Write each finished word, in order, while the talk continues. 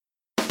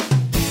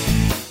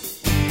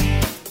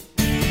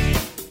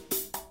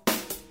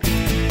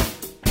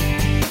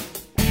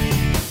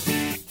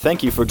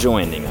Thank you for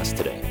joining us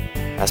today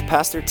as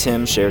Pastor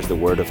Tim shares the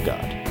Word of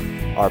God.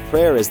 Our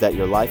prayer is that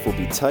your life will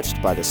be touched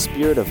by the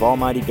Spirit of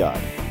Almighty God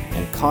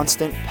and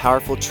constant,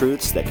 powerful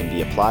truths that can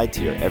be applied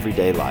to your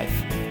everyday life.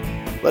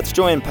 Let's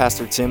join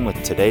Pastor Tim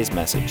with today's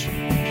message.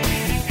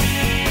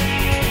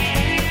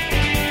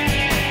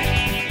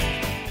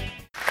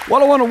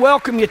 Well, I want to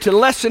welcome you to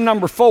lesson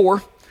number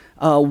 4.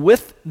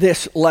 With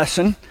this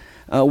lesson,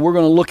 we're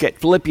going to look at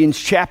Philippians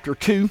chapter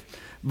 2,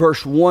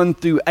 verse 1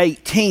 through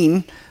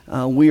 18.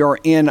 We are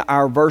in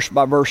our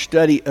verse-by-verse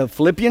study of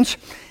Philippians,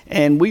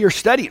 and we are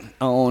studying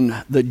on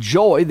the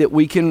joy that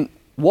we can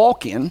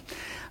walk in.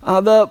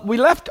 We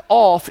left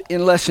off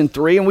in lesson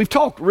 3, and we've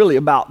talked really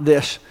about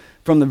this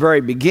from the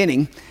very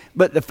beginning,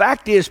 but the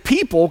fact is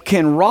people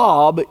can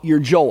rob your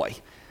joy.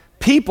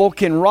 People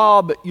can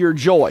rob your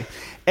joy.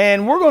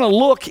 And we're going to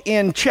look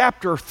in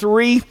chapter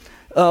 3.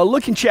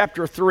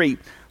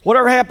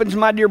 Whatever happens,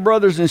 my dear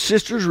brothers and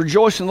sisters,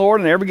 rejoice in the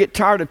Lord and never get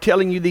tired of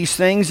telling you these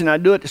things, and I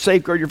do it to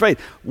safeguard your faith.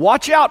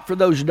 Watch out for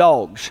those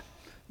dogs,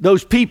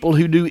 those people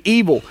who do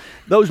evil,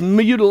 those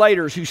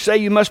mutilators who say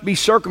you must be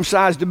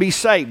circumcised to be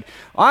saved.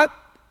 All right,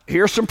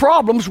 here's some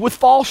problems with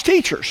false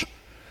teachers.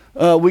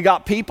 We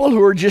got people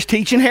who are just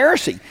teaching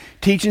heresy,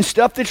 teaching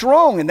stuff that's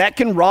wrong, and that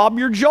can rob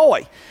your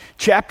joy.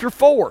 Chapter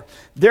 4,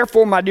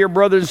 therefore, my dear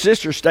brothers and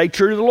sisters, stay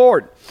true to the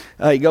Lord.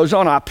 He goes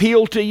on, I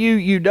appeal to you,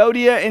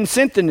 Euodia and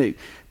Syntyche.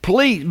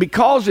 Please,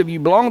 because of you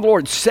belong to the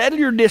Lord, settle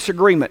your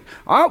disagreement.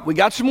 All right, we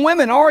got some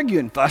women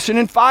arguing, fussing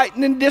and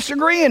fighting and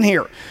disagreeing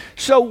here.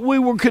 So we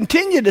will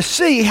continue to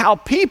see how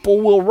people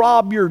will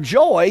rob your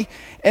joy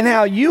and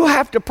how you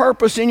have to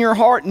purpose in your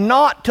heart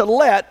not to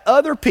let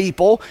other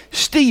people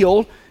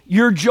steal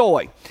your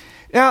joy.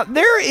 Now,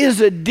 there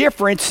is a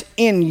difference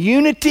in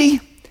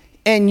unity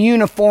and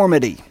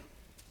uniformity.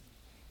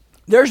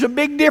 There's a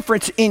big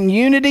difference in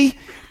unity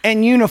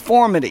and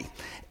uniformity.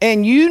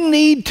 And you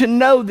need to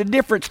know the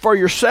difference for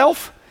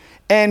yourself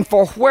and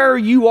for where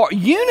you are.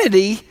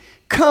 Unity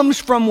comes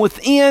from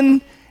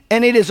within,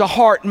 and it is a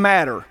heart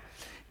matter.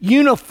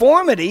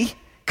 Uniformity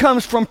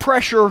comes from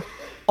pressure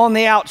on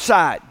the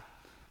outside.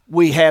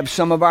 We have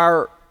some of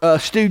our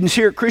students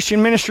here at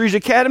Christian Ministries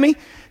Academy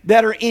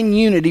that are in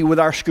unity with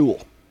our school.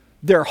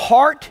 Their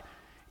heart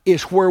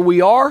is where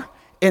we are,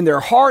 and their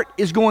heart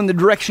is going the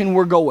direction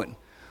we're going.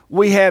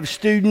 We have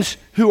students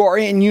who are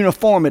in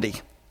uniformity.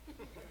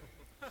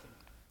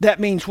 That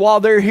means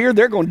while they're here,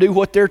 they're going to do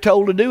what they're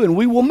told to do, and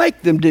we will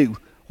make them do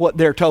what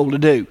they're told to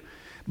do.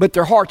 But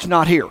their heart's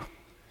not here.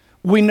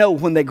 We know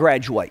when they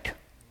graduate.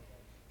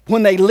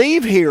 When they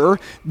leave here,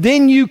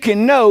 then you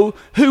can know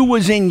who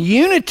was in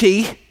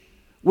unity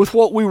with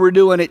what we were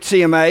doing at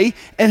CMA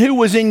and who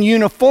was in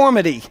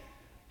uniformity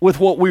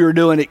with what we were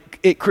doing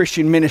at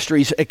Christian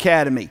Ministries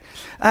Academy.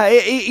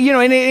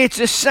 And it's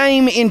the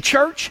same in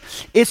church.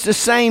 It's the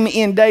same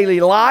in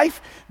daily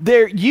life.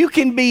 There, you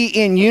can be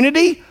in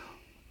unity,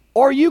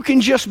 or you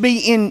can just be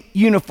in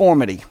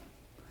uniformity.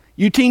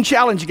 You Teen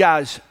Challenge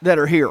guys that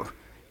are here,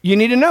 you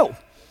need to know.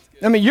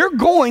 I mean, you're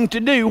going to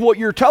do what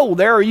you're told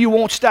there, or you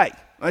won't stay.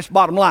 That's the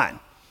bottom line.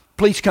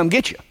 Police come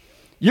get you.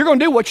 You're going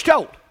to do what you're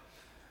told.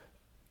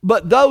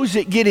 But those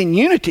that get in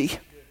unity,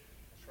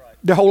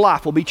 their whole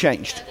life will be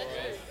changed.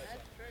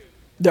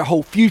 Their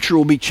whole future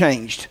will be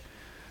changed.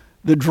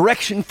 The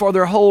direction for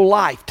their whole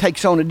life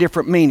takes on a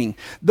different meaning.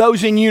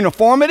 Those in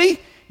uniformity,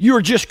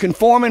 you're just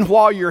conforming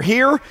while you're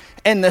here,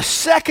 and the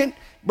second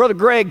Brother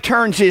Greg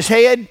turns his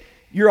head,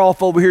 you're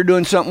off over here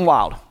doing something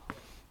wild.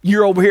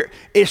 You're over here.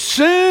 As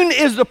soon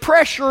as the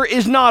pressure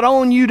is not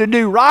on you to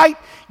do right,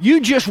 you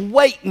just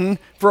waiting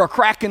for a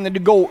crack in the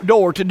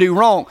door to do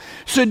wrong.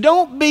 So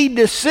don't be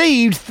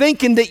deceived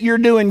thinking that you're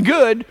doing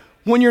good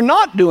when you're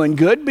not doing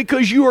good,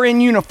 because you are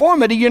in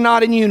uniformity, you're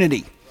not in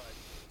unity.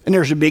 And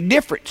there's a big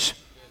difference.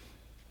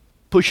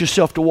 Push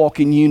yourself to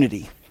walk in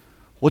unity.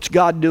 What's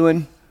God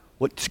doing?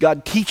 What's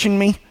God teaching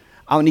me?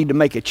 I need to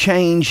make a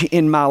change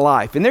in my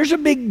life. And there's a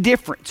big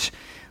difference.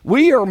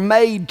 We are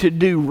made to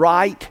do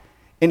right,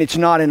 and it's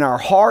not in our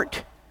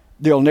heart.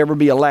 There'll never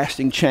be a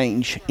lasting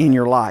change in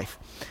your life.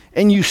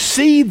 And you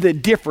see the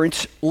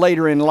difference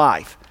later in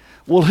life.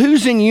 Well,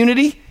 who's in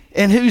unity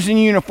and who's in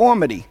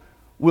uniformity?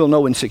 We'll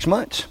know in 6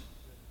 months.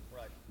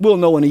 We'll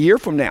know in a year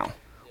from now.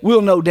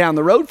 We'll know down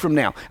the road from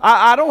now.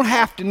 I don't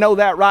have to know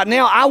that right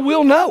now. I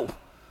will know.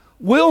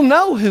 We'll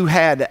know who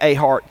had a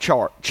heart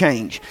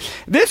change.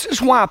 This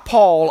is why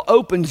Paul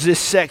opens this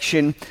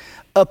section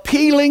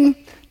appealing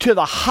to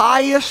the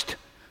highest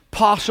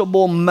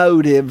possible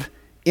motive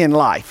in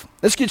life.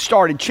 Let's get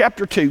started.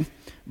 Chapter 2,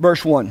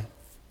 verse 1.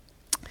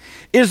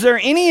 Is there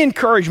any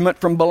encouragement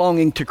from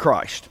belonging to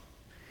Christ?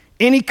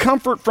 Any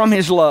comfort from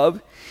his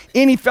love?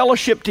 Any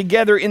fellowship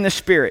together in the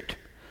Spirit?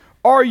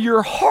 Are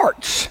your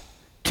hearts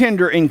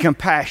tender and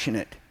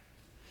compassionate?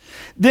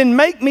 Then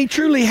make me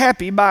truly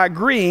happy by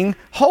agreeing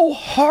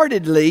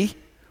wholeheartedly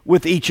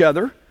with each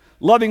other,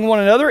 loving one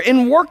another,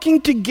 and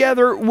working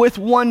together with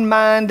one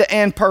mind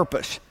and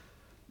purpose.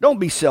 Don't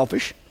be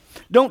selfish.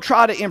 Don't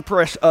try to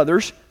impress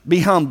others.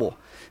 Be humble,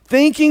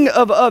 thinking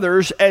of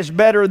others as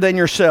better than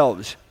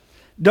yourselves.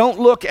 Don't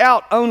look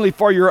out only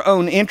for your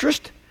own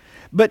interest,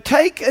 but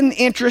take an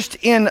interest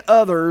in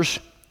others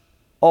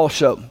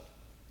also.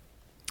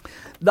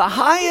 The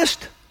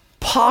highest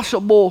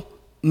possible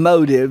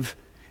motive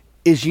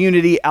is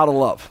unity out of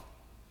love.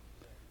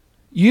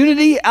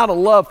 Unity out of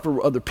love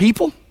for other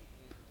people,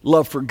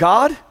 love for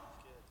God.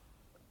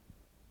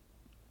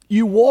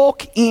 You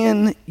walk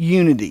in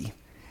unity.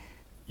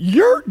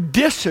 Your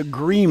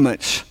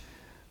disagreements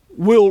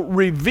will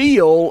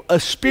reveal a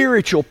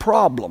spiritual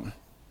problem.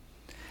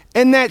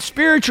 And that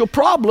spiritual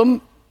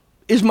problem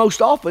is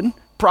most often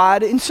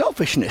pride and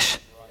selfishness.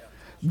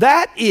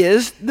 That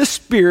is the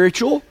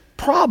spiritual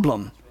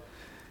problem.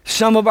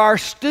 Some of our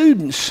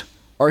students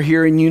are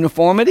here in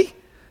uniformity.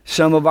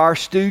 Some of our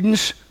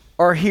students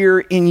are here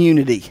in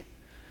unity.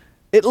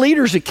 At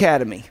Leaders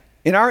Academy,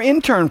 in our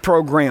intern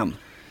program,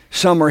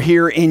 some are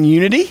here in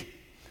unity.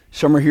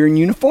 Some are here in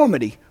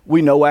uniformity.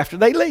 We know after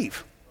they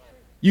leave.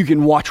 You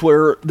can watch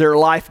where their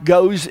life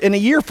goes in a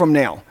year from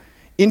now,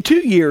 in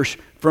 2 years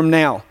from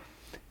now.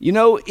 You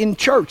know, in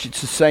church,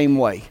 it's the same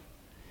way.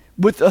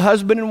 With the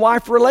husband and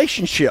wife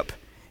relationship,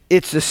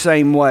 it's the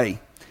same way.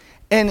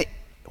 And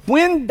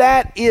when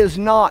that is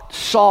not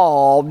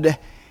solved,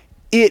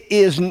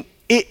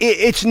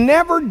 it's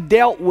never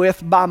dealt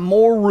with by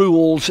more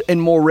rules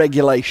and more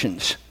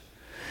regulations.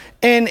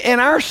 And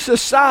our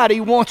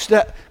society wants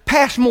to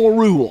pass more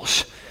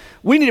rules.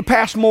 We need to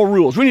pass more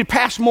rules. We need to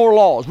pass more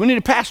laws. We need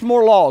to pass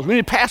more laws. We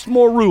need to pass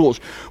more rules.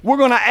 We're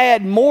going to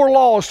add more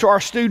laws to our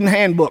student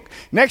handbook.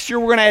 Next year,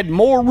 we're going to add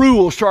more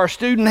rules to our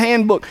student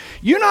handbook.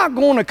 You're not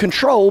going to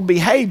control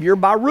behavior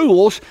by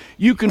rules.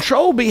 You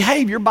control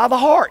behavior by the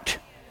heart.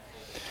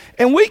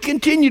 And we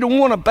continue to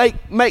want to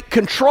make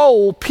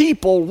control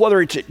people,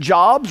 whether it's at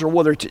jobs or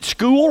whether it's at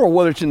school or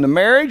whether it's in the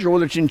marriage or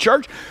whether it's in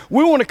church.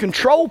 We want to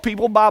control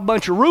people by a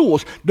bunch of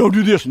rules. Don't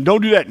do this and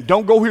don't do that and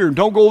don't go here and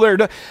don't go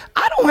there.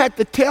 I don't have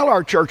to tell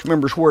our church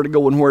members where to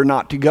go and where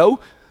not to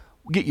go.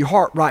 Get your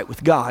heart right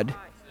with God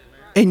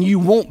and you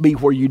won't be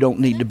where you don't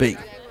need to be.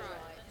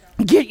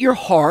 Get your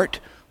heart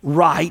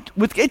right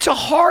with God. It's a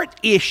heart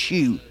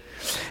issue.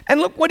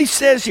 And look what he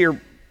says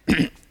here,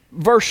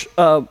 verse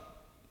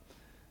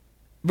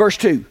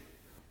 2,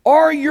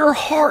 are your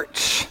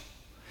hearts.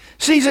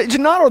 See, it's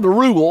not all the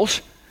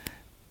rules.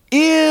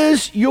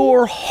 Is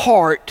your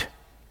heart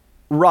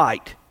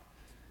right?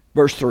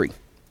 Verse 3,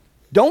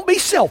 don't be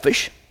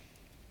selfish.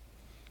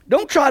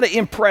 Don't try to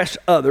impress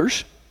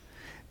others.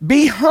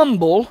 Be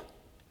humble.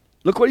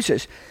 Look what he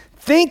says.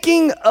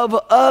 Thinking of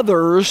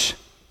others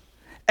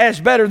as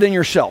better than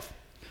yourself.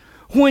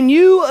 When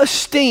you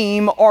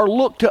esteem or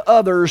look to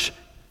others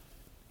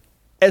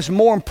as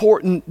more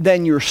important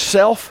than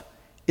yourself,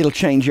 it'll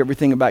change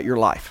everything about your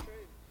life.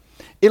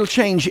 It'll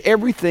change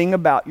everything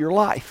about your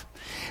life.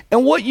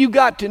 And what you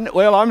got to know,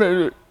 well,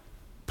 I'm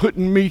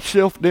putting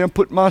myself down,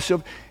 putting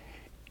myself.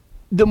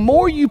 The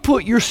more you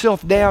put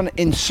yourself down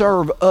and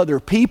serve other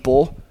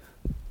people,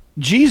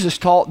 Jesus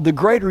taught, the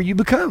greater you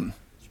become.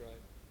 That's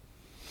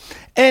right.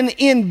 And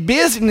in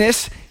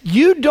business,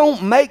 you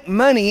don't make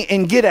money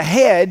and get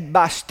ahead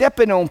by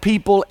stepping on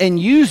people and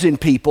using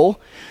people.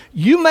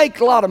 You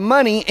make a lot of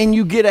money and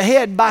you get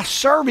ahead by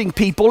serving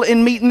people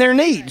and meeting their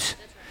needs.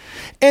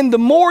 And the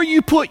more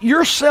you put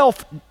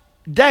yourself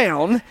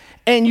down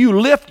and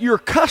you lift your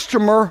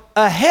customer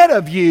ahead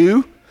of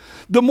you,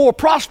 the more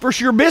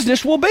prosperous your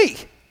business will be.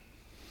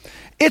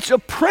 It's a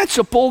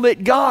principle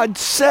that God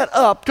set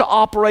up to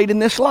operate in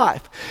this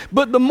life.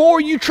 But the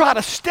more you try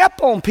to step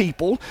on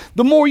people,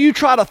 the more you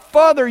try to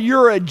further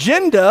your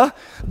agenda,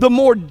 the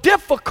more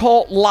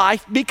difficult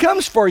life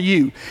becomes for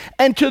you.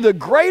 And to the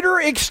greater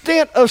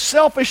extent of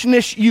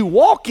selfishness you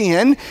walk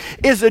in,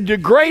 is the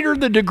greater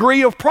the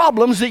degree of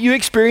problems that you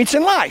experience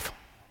in life.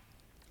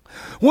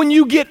 When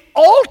you get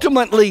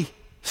ultimately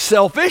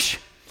selfish,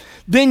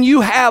 then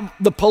you have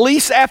the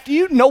police after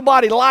you.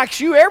 Nobody likes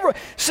you ever.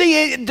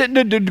 See,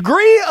 the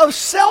degree of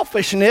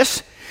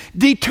selfishness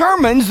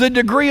determines the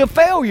degree of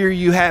failure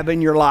you have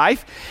in your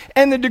life,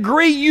 and the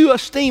degree you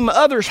esteem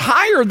others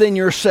higher than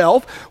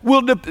yourself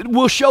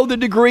will show the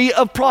degree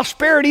of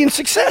prosperity and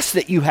success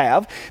that you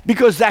have,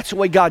 because that's the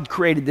way God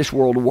created this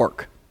world to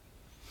work.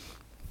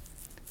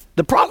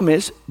 The problem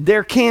is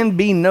there can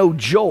be no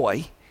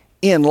joy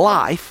in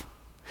life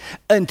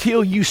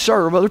until you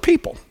serve other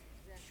people.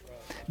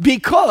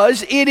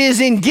 Because it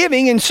is in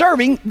giving and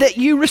serving that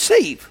you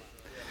receive.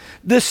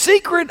 The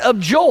secret of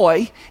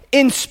joy,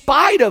 in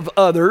spite of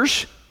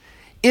others,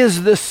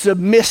 is the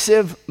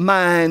submissive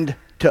mind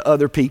to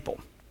other people.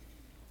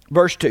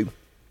 Verse 2.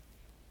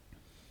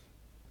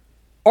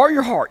 Are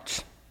your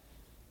hearts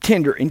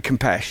tender and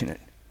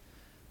compassionate?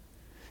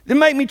 They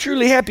make me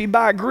truly happy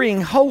by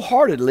agreeing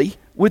wholeheartedly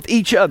with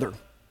each other.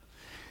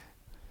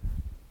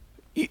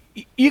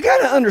 You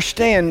got to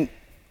understand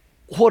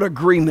what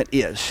agreement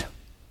is.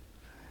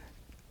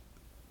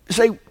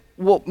 Say,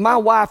 well, my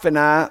wife and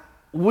I,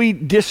 we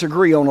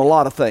disagree on a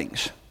lot of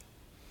things.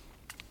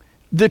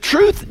 The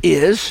truth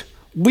is,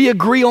 we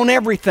agree on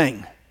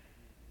everything.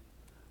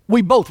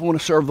 We both want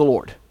to serve the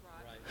Lord.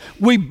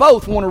 We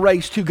both want to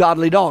raise 2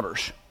 godly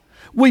daughters.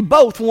 We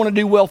both want to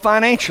do well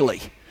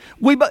financially.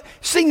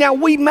 See, now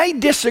we may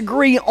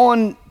disagree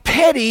on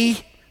petty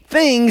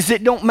things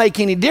that don't make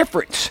any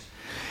difference.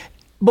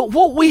 But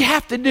what we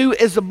have to do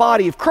as the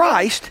body of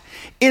Christ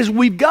is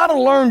we've got to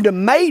learn to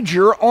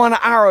major on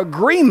our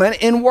agreement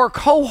and work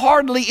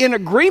wholeheartedly in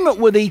agreement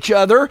with each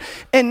other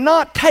and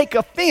not take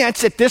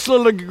offense at this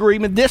little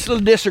agreement, this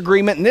little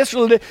disagreement, and this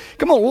little...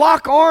 Come on,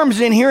 lock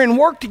arms in here and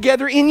work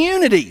together in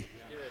unity.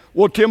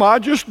 Well, Tim, I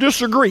just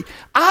disagree.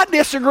 I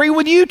disagree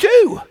with you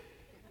too.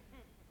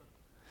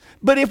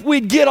 But if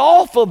we get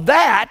off of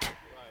that,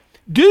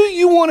 do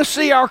you want to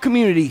see our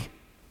community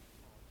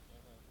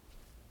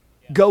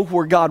go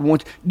where God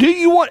wants?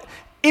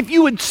 If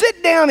you would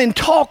sit down and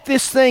talk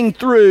this thing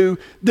through,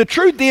 the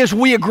truth is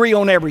we agree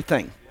on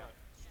everything.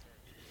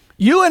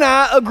 You and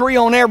I agree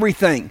on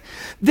everything.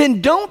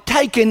 Then don't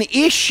take an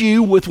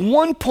issue with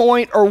one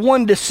point or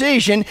one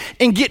decision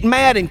and get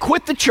mad and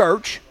quit the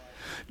church.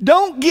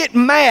 Don't get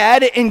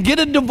mad and get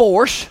a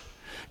divorce.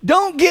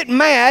 Don't get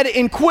mad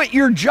and quit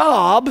your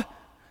job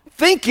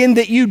thinking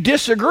that you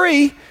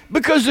disagree,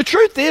 because the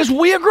truth is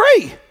we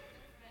agree.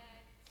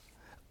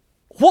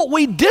 What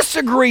we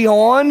disagree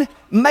on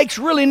makes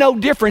really no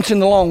difference in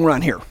the long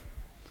run here.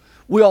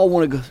 We all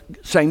want to go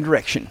the same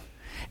direction.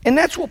 And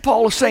that's what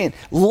Paul is saying.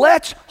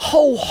 Let's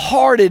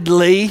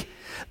wholeheartedly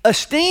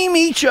esteem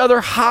each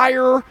other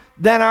higher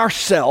than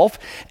ourselves,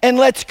 and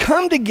let's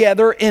come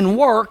together and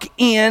work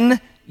in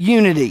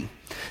unity.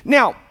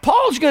 Now,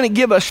 Paul's going to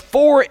give us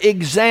 4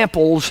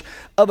 examples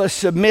of a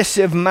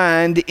submissive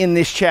mind in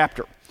this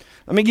chapter.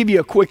 Let me give you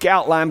a quick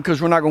outline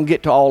because we're not going to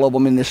get to all of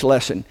them in this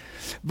lesson.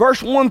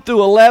 Verse 1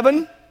 through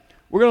 11,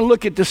 we're going to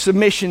look at the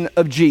submission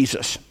of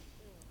Jesus.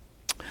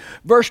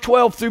 Verse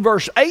 12 through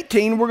verse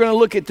 18, we're going to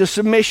look at the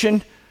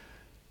submission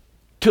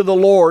to the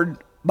Lord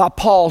by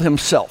Paul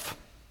himself.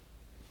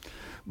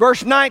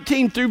 Verse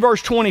 19 through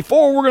verse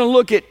 24, we're going to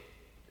look at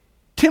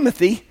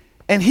Timothy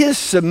and his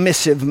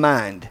submissive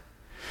mind.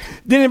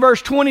 Then in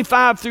verse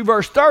 25 through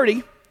verse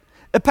 30,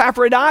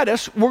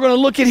 Epaphroditus, we're going to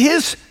look at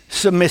his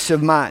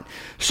submissive mind.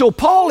 So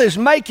Paul is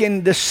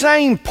making the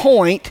same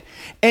point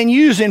and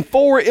using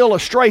 4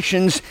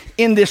 illustrations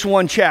in this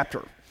one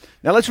chapter.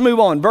 Now let's move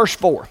on. Verse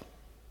 4.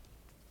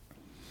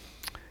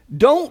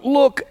 Don't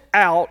look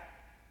out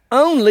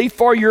only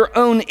for your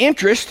own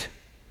interest,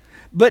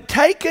 but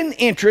take an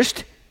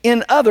interest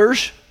in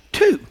others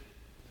too.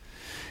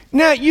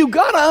 Now you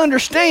got to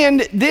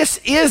understand, this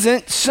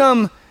isn't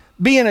some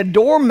being a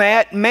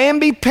doormat,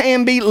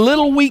 mamby-pamby,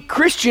 little weak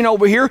Christian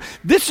over here.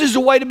 This is a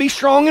way to be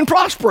strong and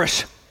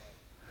prosperous.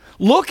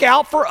 Look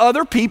out for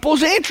other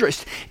people's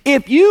interests.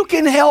 If you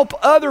can help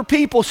other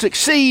people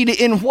succeed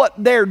in what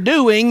they're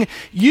doing,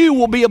 you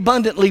will be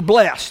abundantly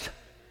blessed.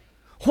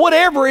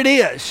 Whatever it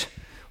is,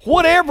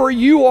 whatever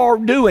you are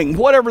doing,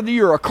 whether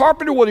you're a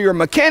carpenter, whether you're a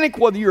mechanic,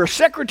 whether you're a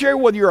secretary,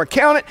 whether you're an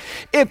accountant,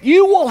 if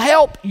you will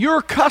help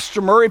your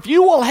customer, if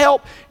you'll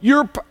help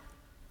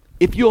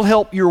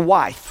your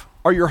wife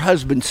or your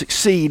husband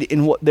succeed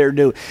in what they're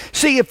doing.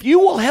 See, if you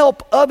will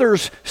help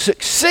others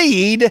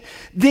succeed,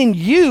 then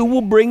you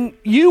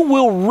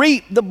will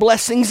reap the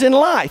blessings in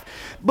life.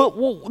 But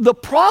the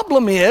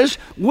problem is,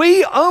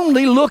 we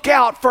only look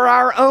out for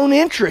our own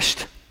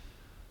interest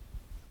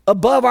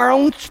above our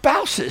own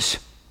spouses,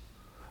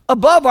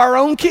 above our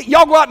own kids.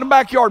 Y'all go out in the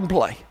backyard and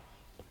play.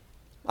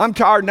 I'm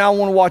tired now, I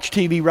want to watch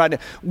TV right now.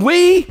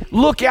 We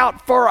look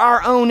out for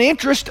our own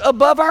interest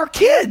above our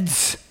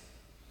kids.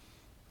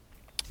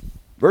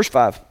 Verse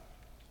 5,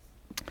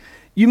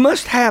 you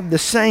must have the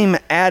same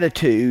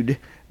attitude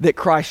that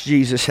Christ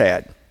Jesus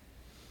had.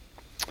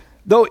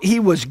 Though he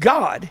was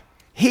God,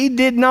 he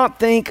did not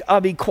think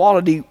of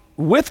equality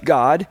with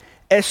God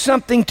as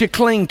something to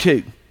cling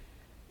to.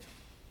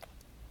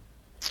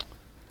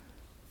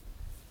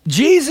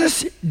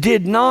 Jesus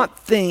did not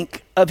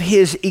think of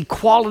his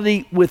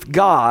equality with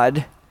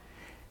God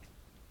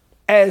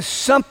as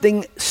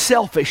something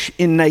selfish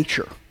in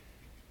nature.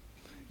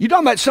 You're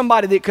talking about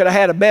somebody that could have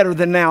had a better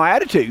than now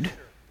attitude.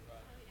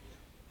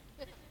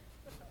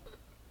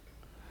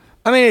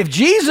 I mean, if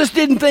Jesus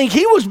didn't think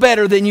he was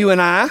better than you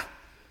and I,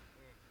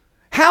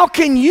 how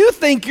can you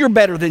think you're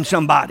better than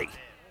somebody?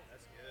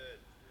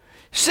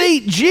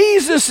 See,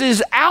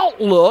 Jesus'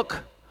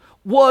 outlook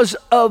was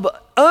of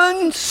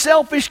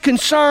unselfish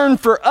concern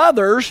for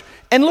others.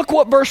 And look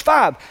what verse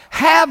 5,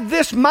 have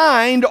this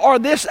mind or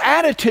this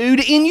attitude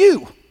in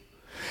you.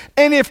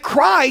 And if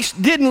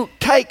Christ didn't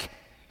take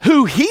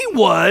who he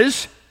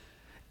was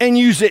and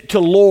use it to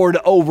lord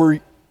over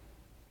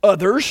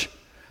others,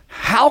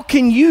 how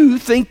can you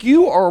think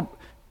you are?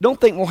 Don't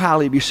think more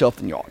highly of yourself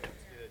than you ought.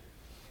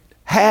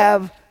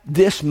 Have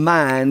this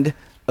mind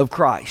of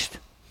Christ.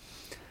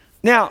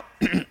 Now,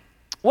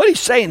 what he's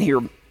saying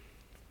here,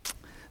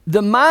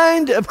 the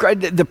mind of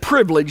Christ, the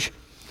privilege,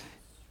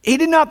 he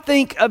did not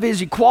think of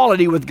his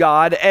equality with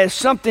God as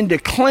something to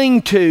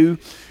cling to.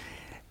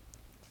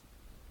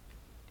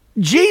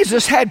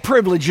 Jesus had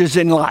privileges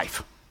in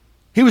life.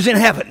 He was in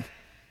heaven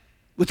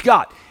with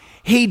God.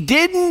 He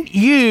didn't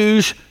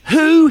use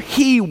who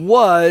he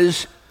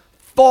was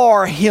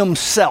for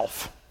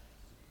himself.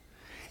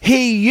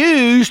 He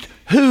used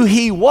who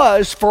he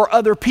was for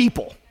other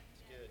people.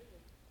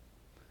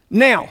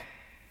 Now,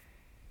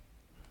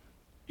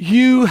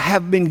 you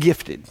have been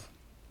gifted.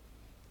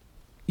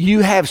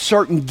 You have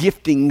certain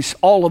giftings,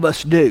 all of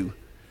us do.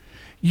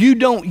 You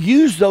don't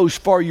use those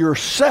for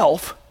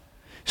yourself.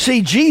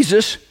 See,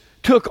 Jesus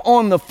took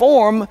on the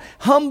form,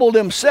 humbled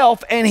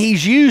himself, and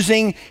he's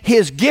using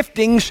his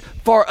giftings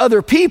for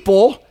other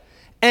people,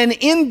 and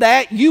in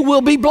that you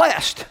will be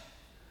blessed.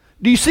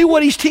 Do you see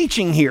what he's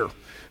teaching here?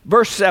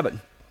 Verse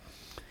 7.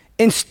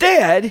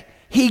 Instead,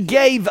 he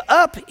gave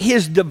up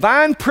his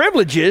divine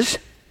privileges,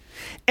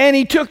 and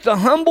he took the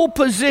humble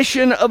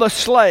position of a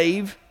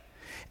slave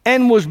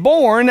and was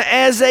born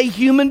as a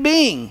human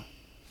being.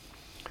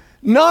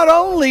 Not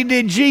only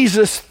did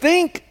Jesus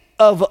think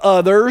of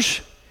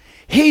others,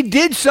 he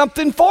did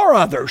something for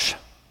others.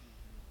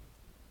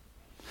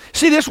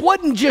 See, this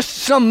wasn't just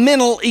some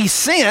mental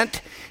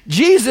assent.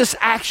 Jesus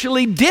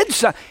actually did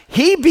something.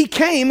 He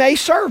became a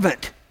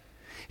servant.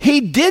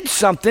 He did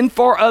something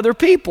for other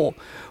people.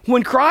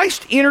 When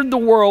Christ entered the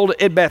world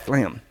at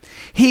Bethlehem,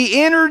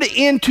 he entered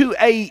into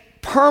a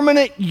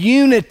permanent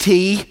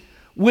unity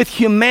with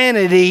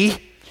humanity,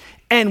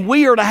 and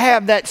we are to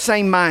have that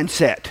same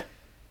mindset.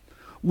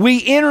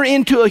 We enter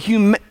into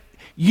a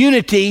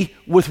unity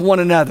with one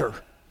another.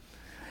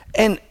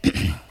 And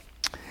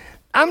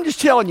I'm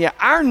just telling you,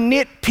 our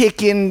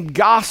nitpicking,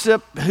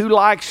 gossip, who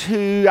likes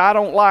who, I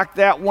don't like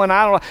that one,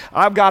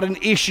 I've got an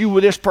issue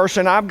with this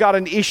person, I've got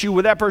an issue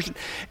with that person.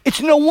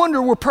 It's no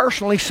wonder we're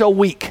personally so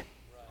weak.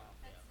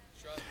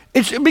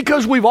 It's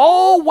because we've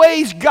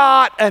always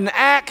got an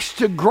axe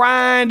to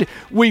grind.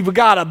 We've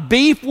got a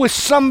beef with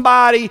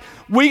somebody.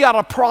 We got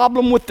a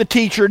problem with the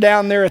teacher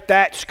down there at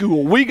that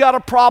school. We got a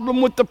problem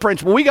with the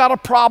principal. We got a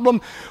problem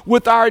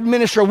with our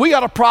administrator. We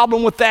got a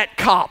problem with that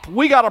cop.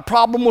 We got a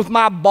problem with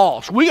my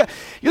boss.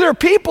 There are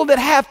people that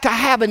have to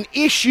have an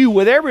issue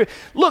with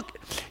Look,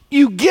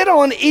 you get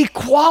on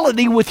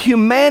equality with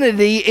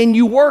humanity and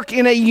you work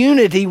in a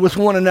unity with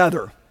one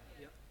another.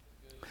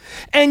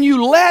 And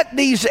you let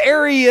these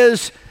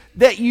areas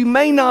that you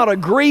may not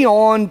agree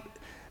on,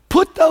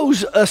 put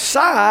those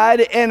aside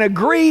and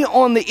agree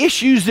on the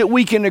issues that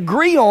we can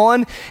agree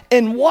on,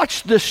 and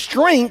watch the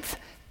strength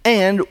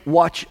and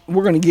watch,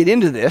 we're going to get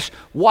into this,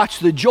 watch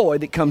the joy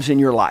that comes in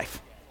your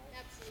life.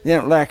 You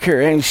don't like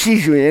her, and she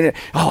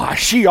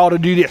ought to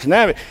do this.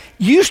 Now,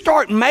 you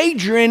start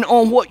majoring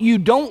on what you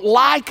don't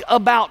like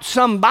about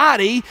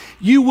somebody,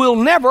 you will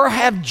never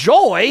have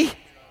joy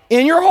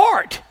in your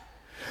heart.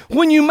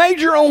 When you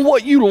major on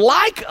what you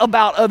like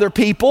about other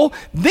people,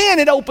 then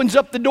it opens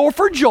up the door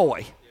for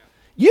joy.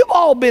 You've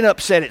all been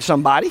upset at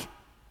somebody.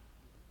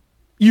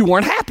 You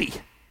weren't happy.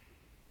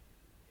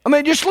 I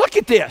mean, just look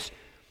at this.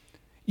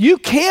 You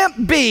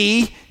can't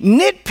be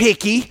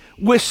nitpicky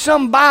with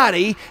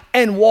somebody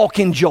and walk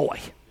in joy.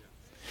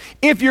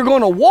 If you're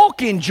going to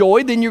walk in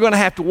joy, then you're going to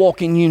have to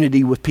walk in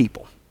unity with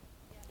people.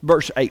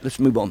 Verse 8, let's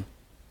move on.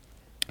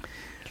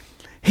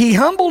 He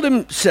humbled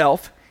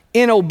himself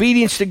in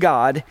obedience to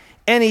God,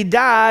 and he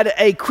died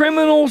a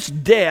criminal's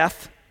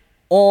death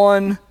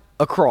on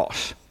a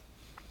cross.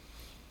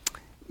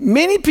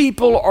 Many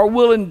people are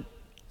willing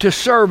to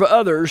serve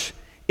others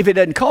if it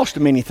doesn't cost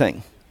them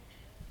anything.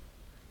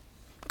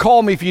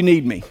 Call me if you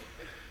need me.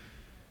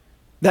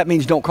 That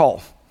means don't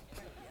call.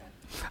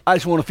 I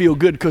just want to feel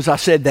good because I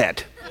said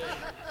that.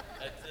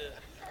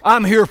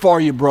 I'm here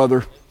for you,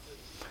 brother.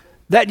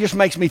 That just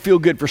makes me feel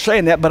good for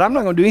saying that, but I'm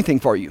not going to do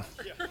anything for you.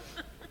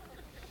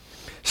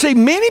 See,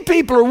 many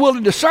people are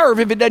willing to serve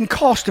if it doesn't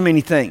cost them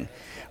anything.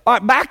 All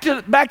right, back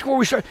to where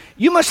we started.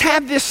 You must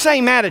have this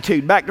same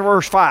attitude. Back to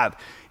verse 5.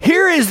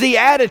 Here is the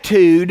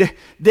attitude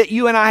that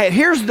you and I have.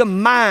 Here's the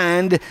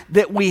mind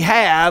that we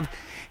have.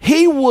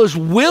 He was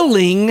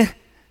willing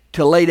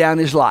to lay down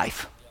his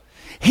life.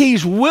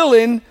 He's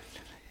willing.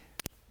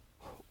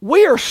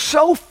 We are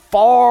so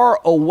far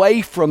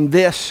away from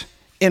this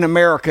in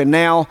America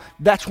now.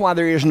 That's why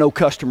there is no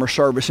customer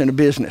service in a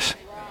business.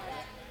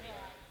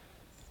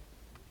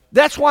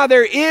 That's why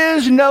there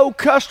is no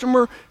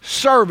customer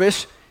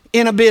service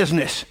in a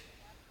business.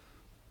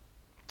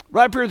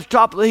 Right up here at the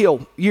top of the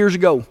hill, years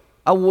ago,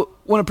 I went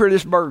up here to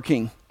this Burger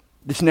King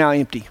that's now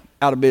empty,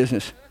 out of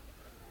business.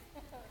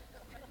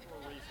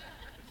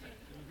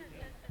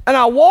 And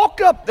I walked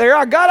up there,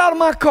 I got out of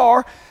my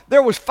car,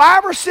 there was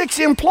 5 or 6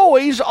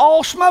 employees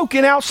all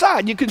smoking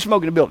outside. You couldn't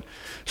smoke in the building.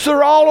 So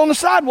they're all on the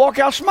sidewalk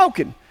out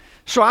smoking.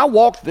 So I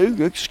walked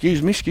through,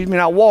 excuse me,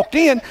 and I walked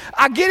in.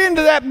 I get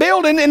into that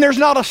building and there's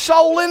not a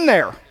soul in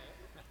there.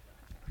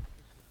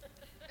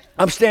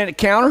 I'm standing at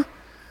the counter.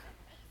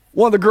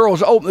 One of the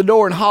girls opened the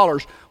door and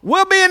hollers,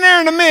 "We'll be in there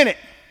in a minute."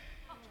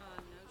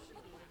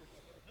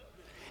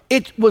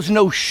 It was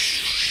no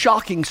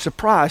shocking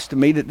surprise to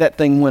me that that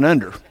thing went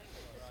under.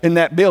 And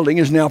that building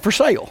is now for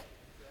sale.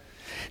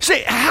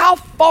 See, how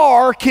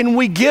far can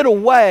we get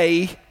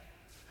away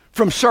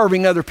from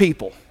serving other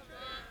people?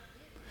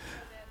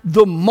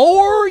 The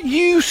more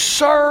you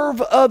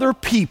serve other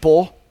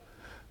people,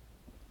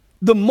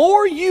 the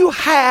more you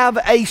have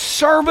a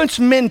servant's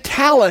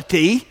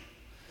mentality,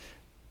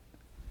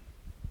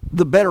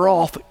 the better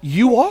off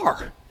you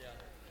are.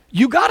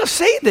 You got to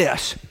see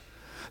this.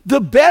 The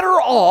better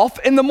off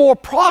and the more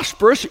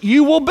prosperous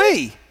you will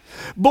be.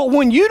 But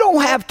when you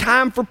don't have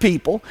time for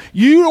people,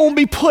 you don't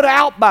be put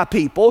out by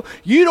people,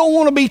 you don't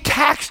want to be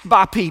taxed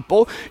by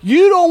people,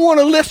 you don't want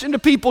to listen to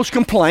people's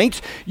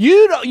complaints,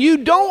 you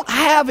don't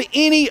have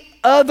any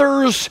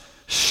others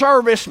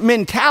service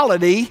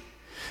mentality,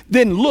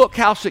 then look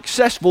how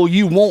successful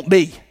you won't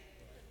be.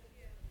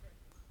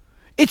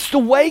 It's the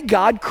way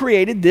God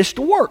created this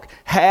to work.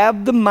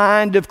 Have the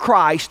mind of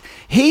Christ.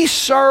 He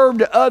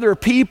served other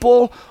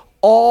people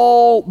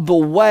all the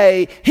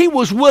way. He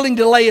was willing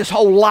to lay his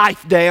whole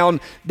life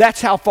down. That's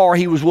how far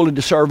he was willing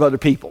to serve other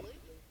people.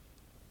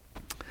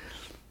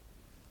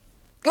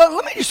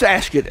 Let me just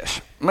ask you this.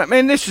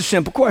 Man, this is a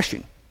simple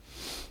question.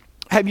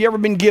 Have you ever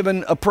been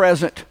given a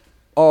present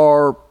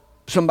or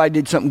somebody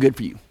did something good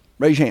for you?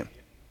 Raise your hand.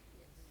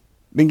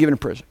 Been given a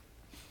present.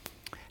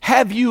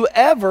 Have you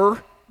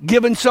ever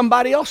given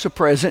somebody else a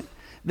present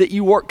that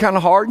you worked kind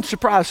of hard and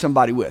surprised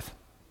somebody with?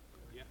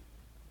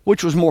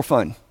 Which was more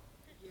fun?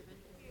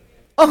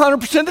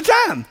 100% of the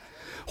time.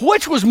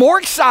 Which was more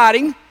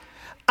exciting?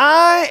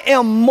 I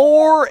am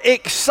more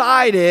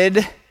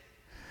excited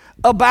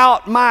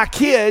about my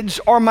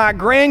kids or my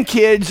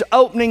grandkids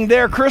opening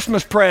their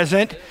Christmas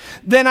present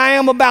than I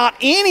am about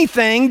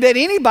anything that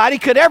anybody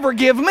could ever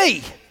give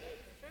me.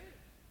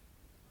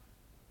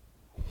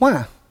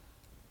 Why?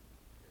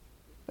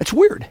 That's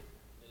weird.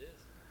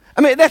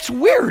 I mean, that's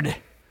weird.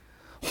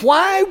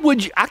 Why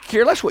would you? I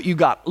care less what you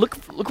got. Look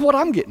what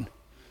I'm getting.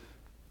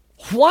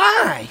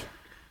 Why?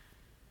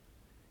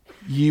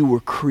 You were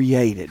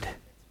created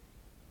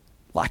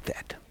like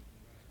that.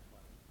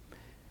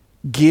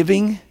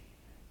 Giving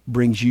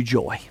brings you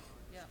joy.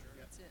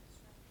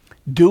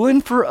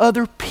 Doing for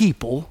other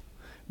people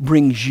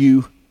brings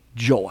you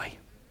joy.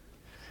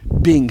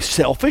 Being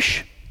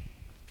selfish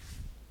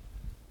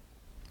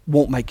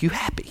won't make you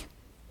happy.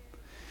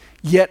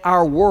 Yet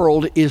our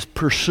world is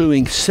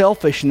pursuing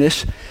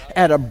selfishness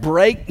at a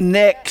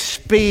breakneck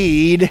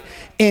speed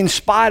in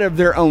spite of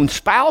their own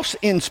spouse,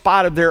 in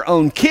spite of their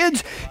own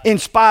kids, in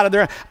spite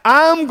of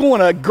I'm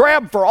going to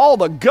grab for all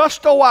the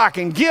gusto I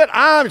can get.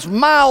 It's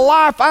my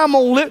life. I'm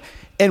going to live.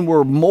 And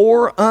we're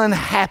more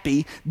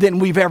unhappy than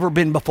we've ever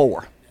been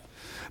before.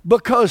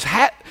 Because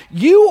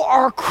you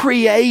are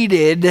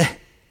created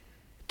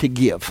to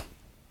give.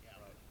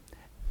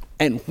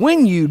 And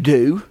when you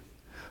do,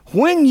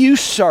 when you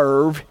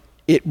serve,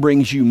 it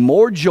brings you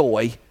more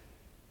joy.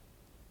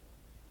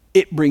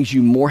 It brings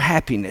you more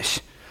happiness.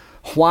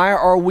 Why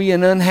are we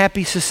an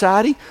unhappy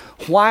society?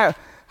 Why?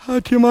 Oh,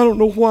 Tim, I don't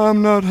know why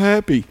I'm not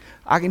happy.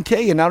 I can tell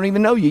you, and I don't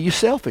even know you. You're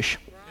selfish.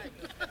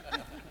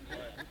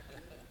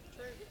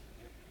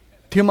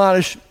 Tim,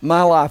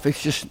 my life,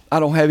 it's just, I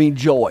don't have any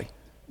joy.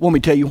 Want me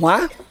to tell you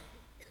why?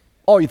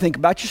 Oh, you think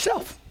about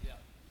yourself.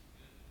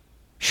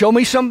 Show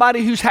me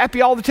somebody who's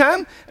happy all the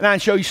time, and I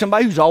can show you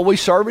somebody who's always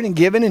serving and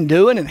giving and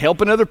doing and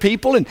helping other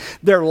people, and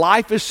their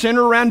life is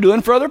centered around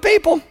doing for other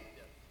people.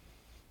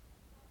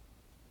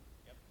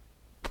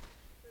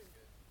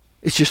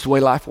 It's just the way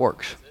life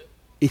works.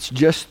 It's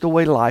just the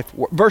way life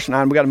works. Verse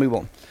 9, we got to move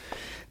on.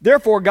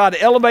 Therefore, God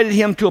elevated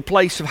him to a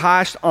place of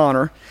highest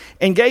honor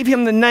and gave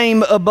him the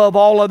name above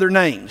all other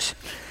names,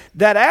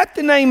 that at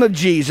the name of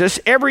Jesus,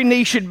 every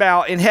knee should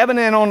bow in heaven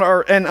and on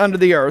earth and under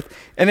the earth,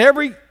 and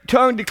every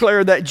tongue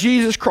declare that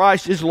Jesus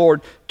Christ is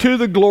Lord, to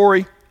the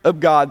glory of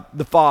God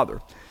the Father.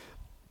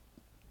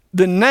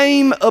 The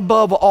name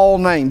above all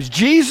names.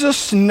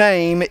 Jesus'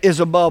 name is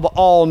above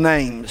all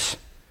names.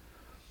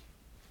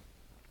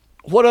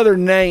 What other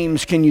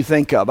names can you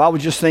think of? I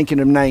was just thinking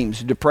of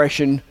names: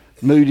 depression,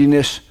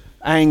 moodiness,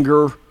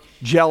 anger,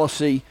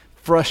 jealousy,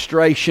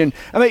 frustration.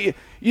 I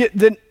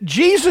mean,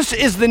 Jesus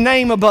is the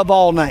name above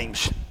all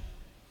names.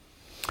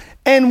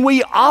 And we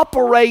have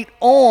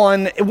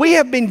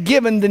been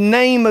given the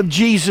name of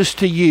Jesus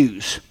to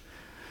use.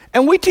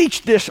 And we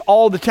teach this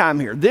all the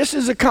time here. This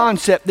is a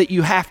concept that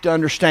you have to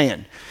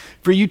understand.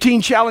 For you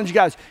Teen Challenge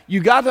guys, you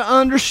got to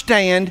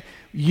understand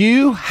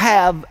you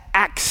have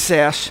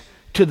access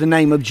to the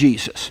name of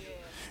Jesus.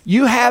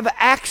 You have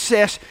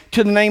access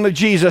to the name of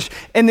Jesus,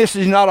 and this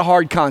is not a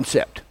hard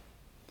concept.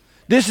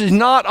 This is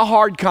not a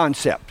hard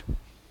concept.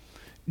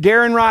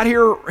 Darren right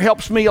here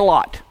helps me a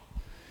lot.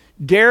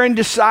 Darren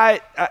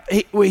decided,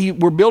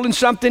 we're building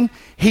something,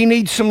 he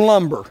needs some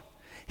lumber.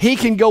 He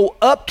can go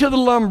up to the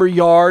lumber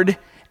yard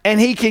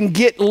and he can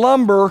get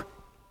lumber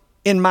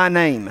in my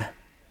name.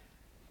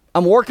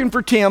 I'm working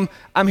for Tim.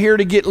 I'm here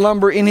to get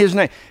lumber in his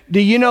name. Do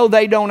you know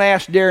they don't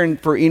ask Darren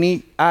for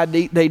any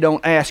ID? They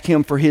don't ask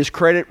him for his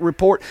credit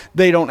report.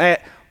 They're going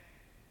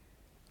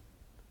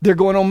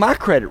on my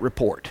credit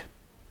report.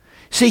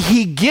 See,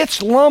 he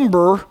gets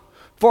lumber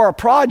for a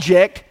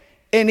project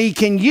and he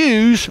can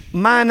use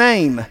my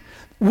name.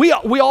 We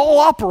all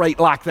operate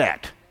like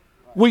that.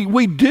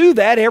 We do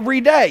that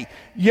every day.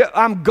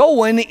 I'm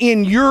going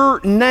in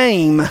your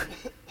name.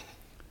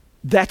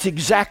 That's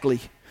exactly.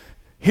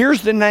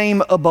 Here's the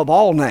name above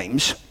all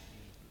names.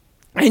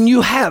 And you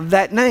have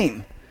that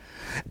name.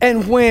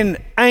 And when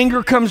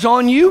anger comes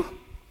on you,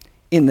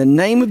 In the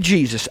name of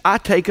Jesus, I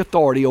take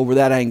authority over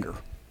that anger.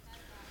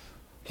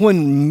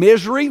 When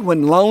misery,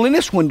 when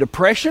loneliness, when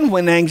depression,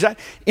 when anxiety,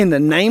 in the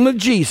name of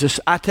Jesus,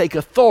 I take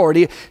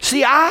authority.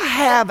 See, I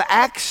have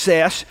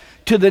access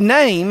to the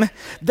name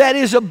that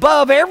is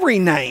above every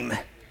name.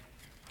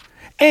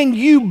 And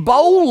you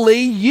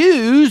boldly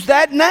use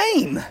that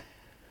name.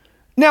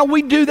 Now,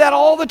 we do that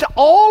all the time.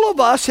 All of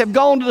us have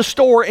gone to the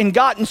store and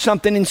gotten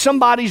something in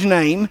somebody's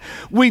name.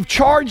 We've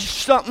charged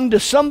something to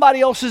somebody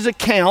else's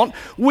account.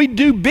 We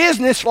do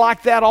business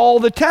like that all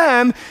the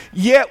time,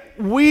 yet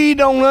we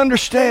don't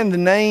understand the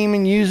name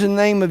and use the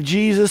name of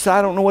Jesus.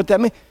 I don't know what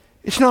that means.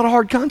 It's not a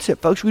hard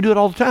concept, folks. We do it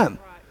all the time.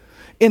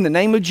 In the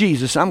name of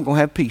Jesus, I'm going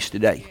to have peace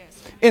today.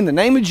 In the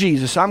name of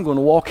Jesus, I'm going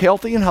to walk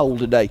healthy and whole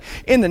today.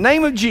 In the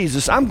name of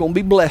Jesus, I'm going to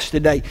be blessed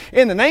today.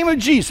 In the name of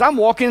Jesus, I'm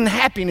walking in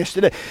happiness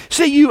today.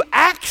 See, you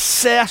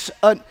access,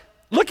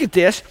 look at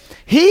this.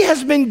 He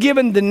has been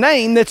given the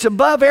name that's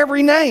above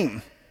every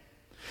name.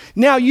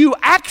 Now you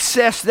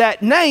access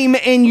that name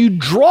and you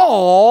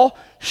draw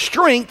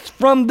strength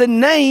from the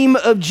name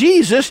of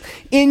Jesus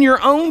in your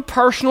own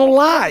personal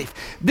life.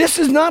 This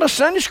is not a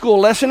Sunday school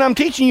lesson. I'm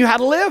teaching you how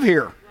to live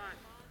here.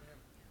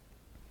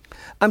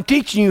 I'm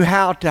teaching you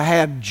how to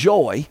have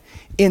joy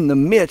in the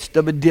midst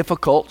of a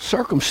difficult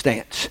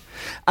circumstance.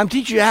 I'm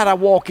teaching you how to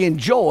walk in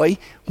joy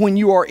when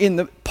you are in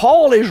the...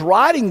 Paul is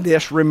writing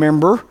this,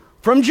 remember,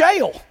 from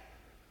jail,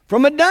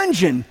 from a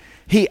dungeon.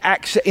 He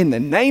acts in the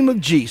name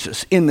of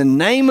Jesus, in the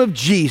name of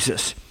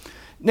Jesus.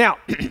 Now,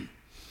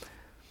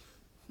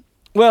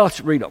 well,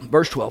 let's read on.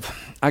 Verse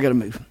 12. I got to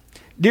move.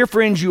 Dear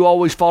friends, you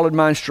always followed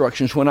my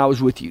instructions when I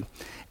was with you.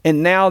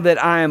 And now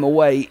that I am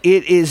away,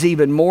 it is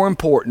even more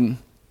important.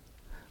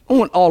 I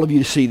want all of you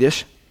to see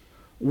this.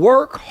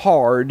 Work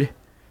hard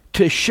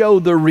to show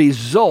the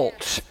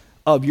results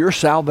of your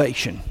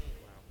salvation.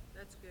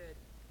 That's good.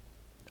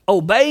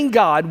 Obeying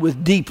God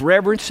with deep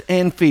reverence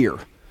and fear.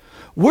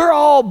 We're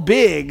all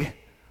big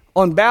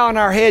on bowing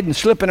our head and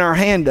slipping our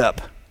hand up.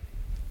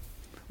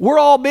 We're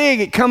all big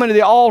at coming to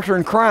the altar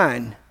and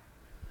crying.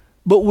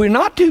 But we're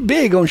not too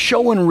big on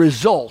showing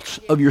results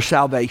of your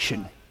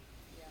salvation.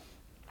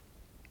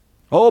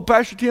 Oh,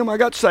 Pastor Tim, I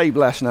got saved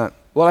last night.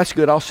 Well, that's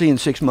good. I'll see you in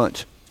 6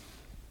 months.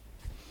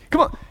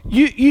 Come on,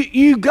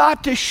 you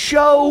got to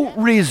show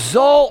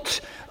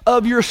results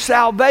of your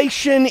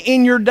salvation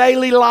in your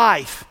daily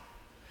life.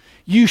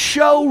 You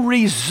show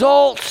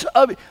results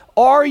of,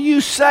 are you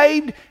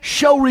saved?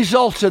 Show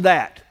results of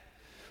that.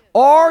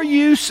 Are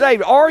you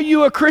saved? Are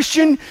you a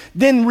Christian?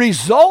 Then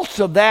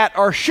results of that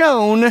are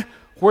shown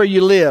where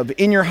you live,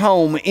 in your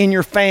home, in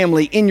your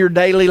family, in your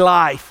daily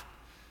life.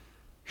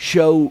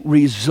 Show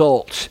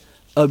results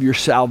of your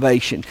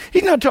salvation.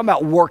 He's not talking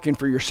about working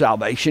for your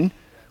salvation.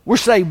 We're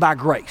saved by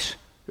grace.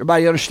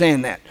 Everybody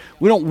understand that?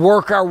 We don't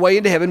work our way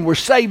into heaven. We're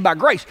saved by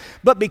grace.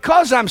 But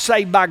because I'm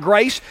saved by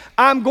grace,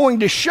 I'm going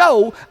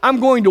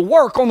to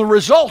work on the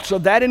results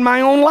of that in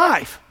my own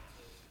life.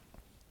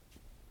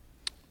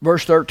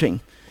 Verse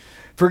 13.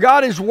 For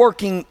God is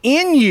working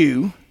in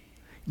you,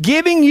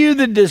 giving you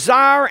the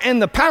desire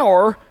and the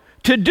power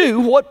to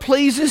do what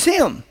pleases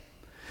Him.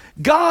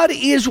 God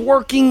is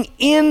working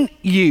in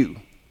you.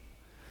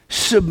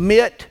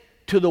 Submit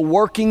to the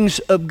workings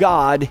of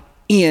God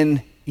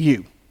in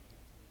you.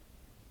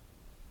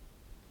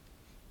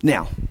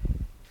 Now,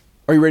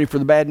 are you ready for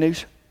the bad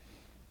news?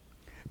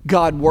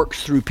 God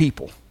works through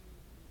people.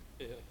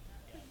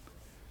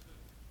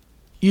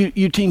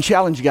 You Teen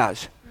Challenge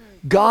guys,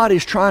 God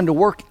is trying to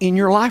work in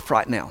your life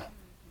right now.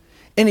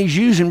 And He's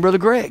using Brother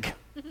Greg.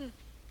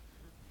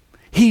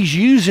 He's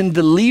using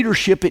the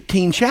leadership at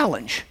Teen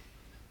Challenge.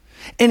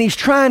 And He's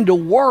trying to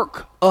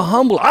work a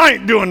humble, I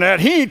ain't doing that.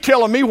 He ain't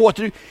telling me what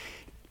to do.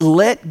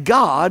 Let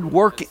God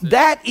work.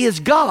 That is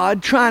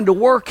God trying to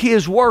work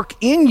His work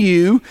in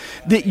you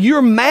that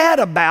you're mad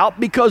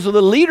about because of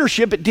the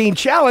leadership at Teen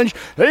Challenge.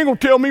 They ain't going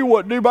to tell me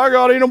what to do. By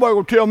God, ain't nobody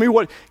going to tell me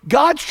what.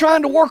 God's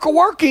trying to work a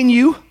work in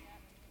you.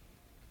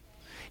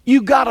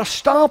 You got to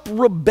stop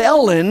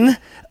rebelling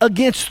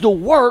against the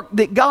work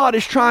that God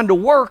is trying to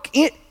work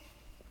in.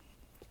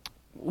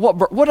 What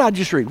did I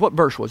just read? What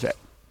verse was that?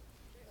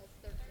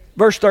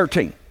 Verse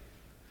 13.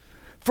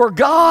 For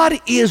God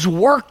is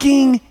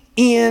working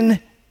in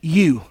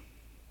you.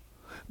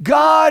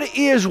 God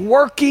is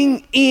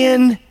working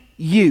in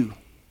you.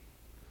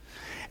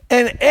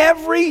 And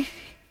every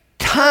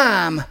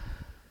time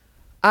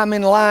I'm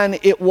in line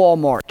at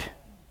Walmart,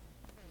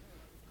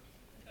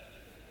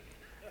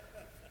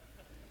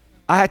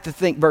 I have to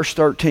think verse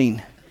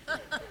 13.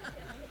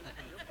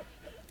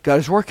 God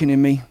is working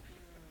in me.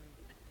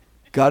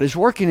 God is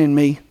working in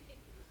me.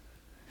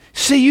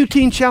 See, you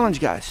Teen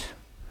Challenge guys,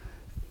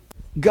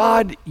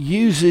 God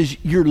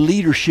uses your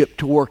leadership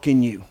to work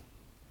in you.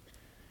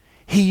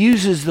 He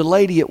uses the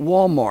lady at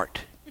Walmart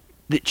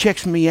that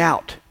checks me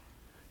out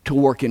to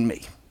work in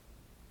me.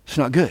 It's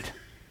not good.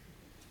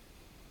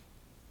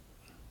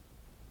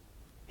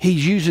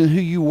 He's using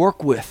who you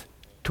work with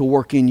to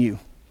work in you.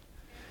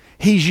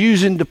 He's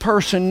using the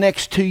person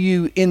next to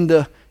you in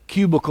the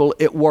cubicle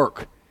at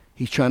work.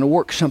 He's trying to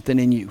work something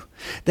in you.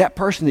 That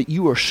person that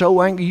you are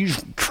so angry, you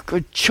just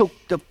could choke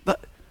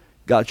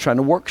God's trying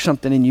to work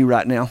something in you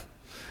right now.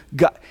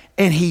 God,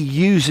 and he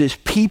uses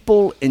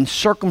people and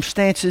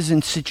circumstances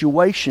and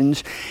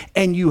situations,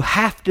 and you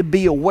have to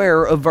be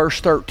aware of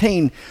verse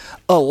 13.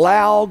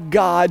 Allow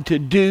God to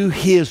do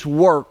his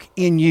work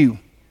in you.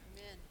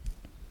 Amen.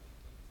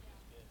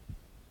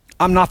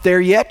 I'm not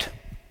there yet,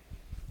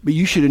 but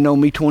you should have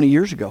known me 20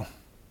 years ago.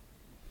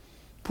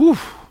 Whew.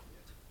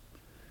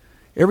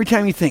 Every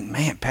time you think,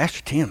 man,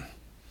 Pastor Tim,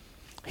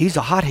 he's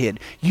a hothead.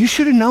 You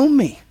should have known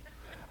me.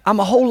 I'm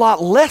a whole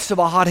lot less of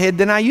a hothead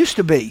than I used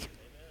to be.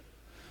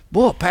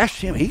 Boy,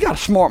 Pastor Tim, he got a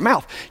smart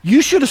mouth.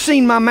 You should have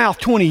seen my mouth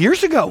 20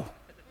 years ago.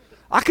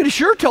 I could have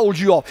sure told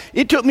you off.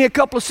 It took me a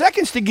couple of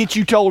seconds to get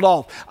you told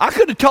off. I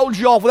could have told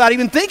you off without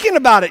even thinking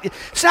about it.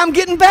 See, I'm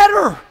getting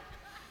better.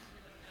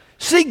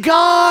 See,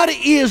 God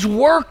is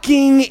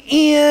working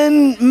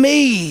in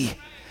me.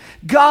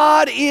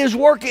 God is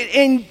working,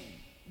 and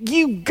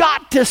you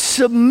got to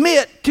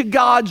submit to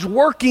God's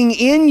working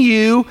in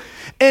you,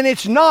 and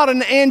it's not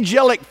an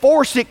angelic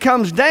force that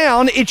comes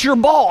down. It's your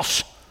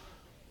boss.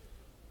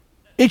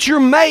 It's your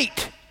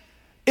mate.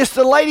 It's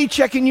the lady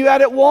checking you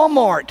out at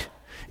Walmart.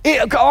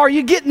 Are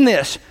you getting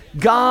this?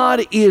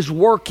 God is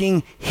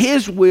working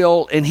his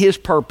will and his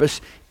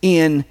purpose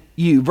in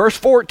you. Verse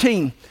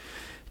 14.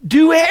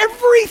 Do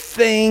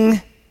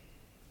everything.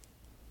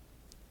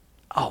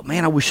 Oh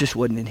man, I wish this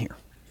wasn't in here.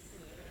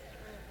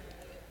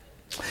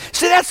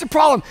 See, that's the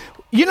problem.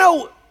 You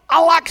know, I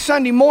like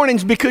Sunday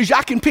mornings because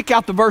I can pick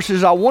out the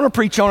verses I want to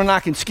preach on and I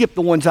can skip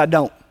the ones I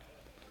don't.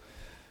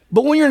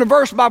 But when you're in a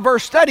verse by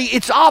verse study,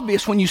 it's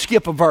obvious when you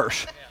skip a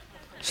verse.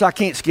 So I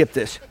can't skip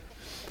this.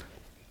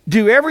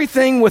 Do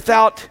everything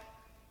without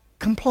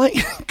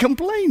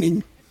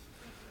complaining.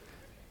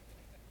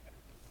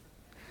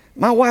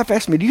 My wife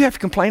asked me, do you have to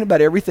complain about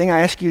everything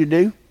I ask you to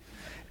do?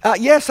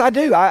 Yes, I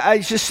do.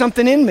 It's just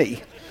something in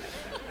me.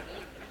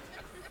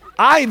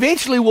 I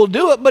eventually will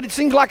do it, but it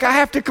seems like I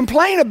have to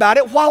complain about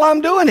it while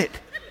I'm doing it.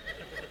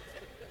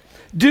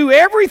 Do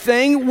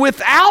everything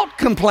without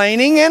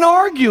complaining and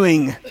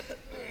arguing.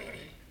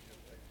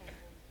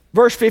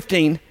 Verse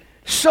 15,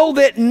 so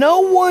that no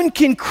one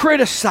can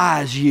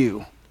criticize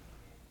you.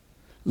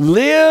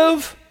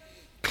 Live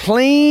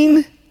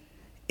clean,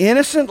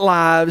 innocent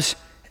lives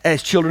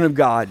as children of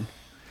God.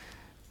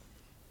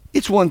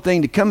 It's one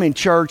thing to come in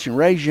church and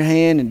raise your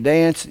hand and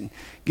dance and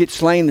get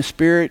slain in the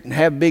Spirit and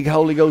have big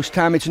Holy Ghost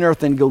time. It's another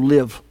thing to go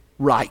live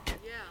right.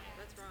 Yeah,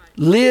 that's right.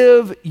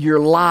 Live your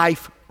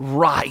life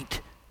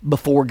right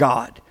before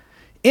God.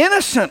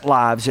 Innocent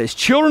lives as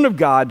children of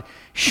God,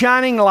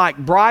 shining like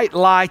bright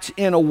lights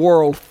in a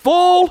world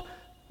full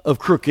of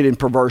crooked and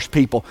perverse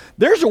people.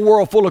 There's a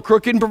world full of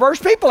crooked and perverse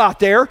people out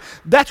there.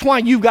 That's why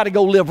you've got to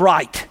go live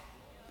right.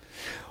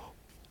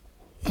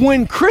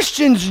 When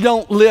Christians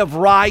don't live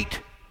right,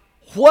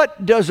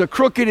 what does a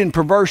crooked and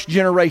perverse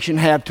generation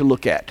have to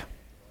look at?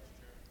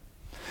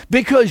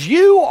 Because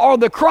you are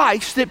the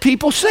Christ that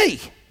people see.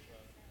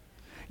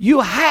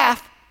 You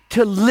have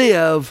to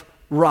live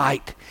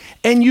right.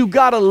 And you've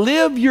got to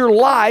live your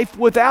life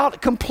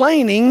without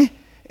complaining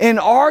and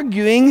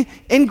arguing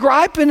and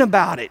griping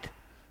about it.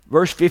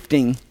 Verse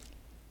 15.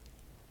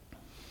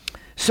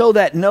 So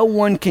that no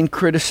one can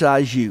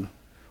criticize you.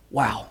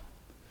 Wow.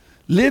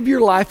 Live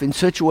your life in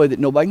such a way that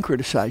nobody can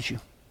criticize you.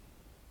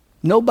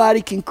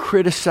 Nobody can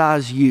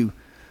criticize you.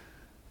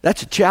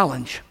 That's a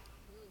challenge.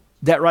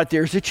 That right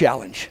there is a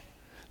challenge.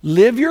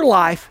 Live your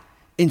life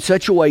in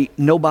such a way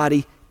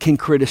nobody can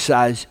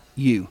criticize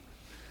you.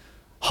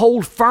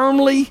 Hold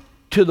firmly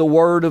to the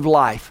word of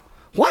life.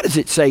 Why does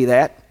it say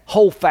that?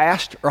 Hold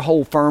fast or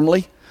hold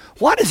firmly.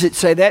 Why does it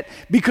say that?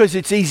 Because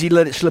it's easy to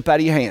let it slip out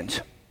of your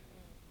hands.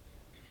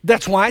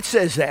 That's why it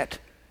says that.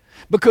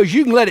 Because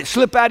you can let it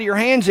slip out of your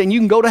hands and you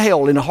can go to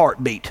hell in a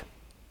heartbeat.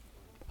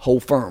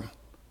 Hold firm.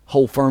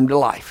 Hold firm to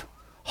life.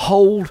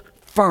 Hold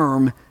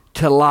firm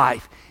to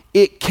life.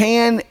 It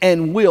can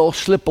and will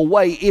slip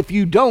away if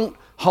you don't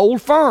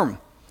hold firm.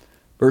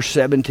 Verse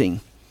 17.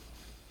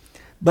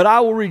 But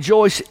I will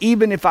rejoice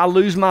even if I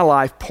lose my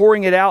life,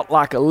 pouring it out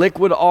like a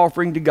liquid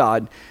offering to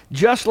God,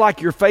 just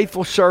like your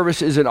faithful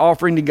service is an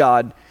offering to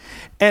God.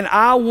 And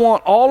I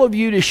want all of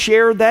you to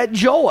share that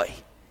joy.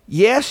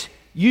 Yes,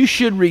 you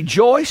should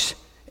rejoice,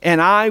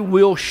 and I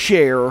will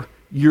share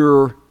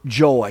your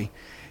joy.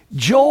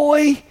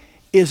 Joy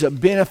is a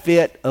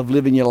benefit of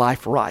living your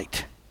life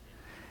right.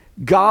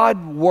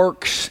 God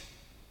works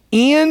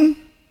in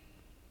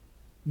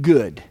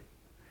good.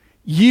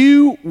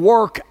 You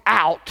work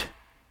out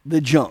the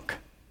junk.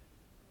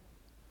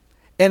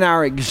 And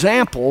our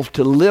example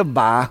to live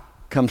by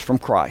comes from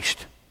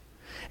Christ.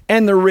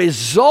 And the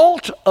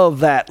result of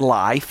that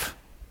life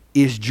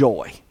is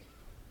joy.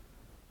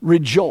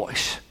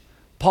 Rejoice.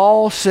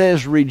 Paul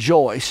says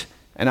rejoice.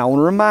 And I want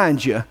to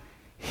remind you,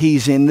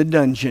 he's in the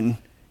dungeon.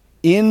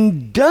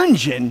 In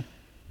dungeon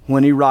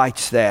when he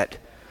writes that.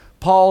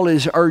 Paul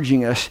is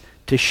urging us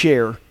to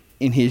share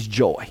in his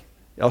joy.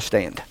 Y'all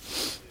stand.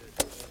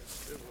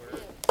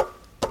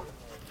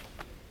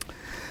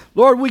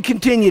 Lord, we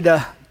continue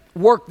to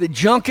work the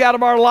junk out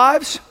of our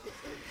lives,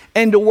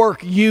 and to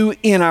work you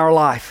in our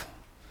life.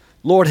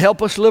 Lord,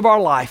 help us live our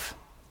life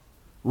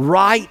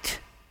right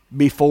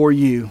before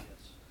you,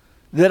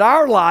 that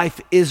our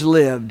life is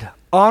lived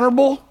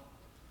honorable,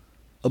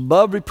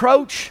 above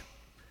reproach,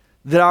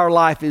 that our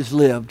life is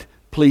lived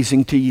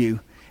pleasing to you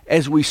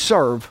as we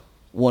serve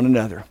one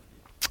another.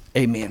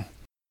 Amen.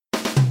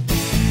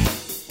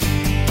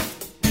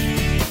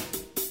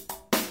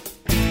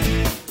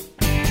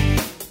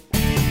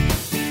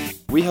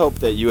 We hope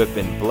that you have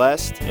been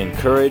blessed,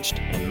 encouraged,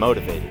 and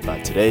motivated by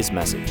today's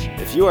message.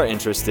 If you are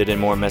interested in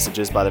more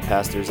messages by the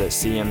pastors at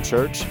CM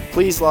Church,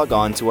 please log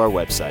on to our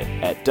website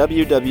at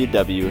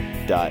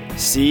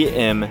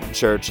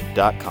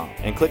www.cmchurch.com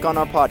and click on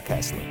our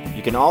podcast link.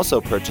 You can also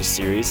purchase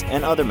series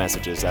and other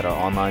messages at our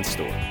online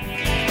store.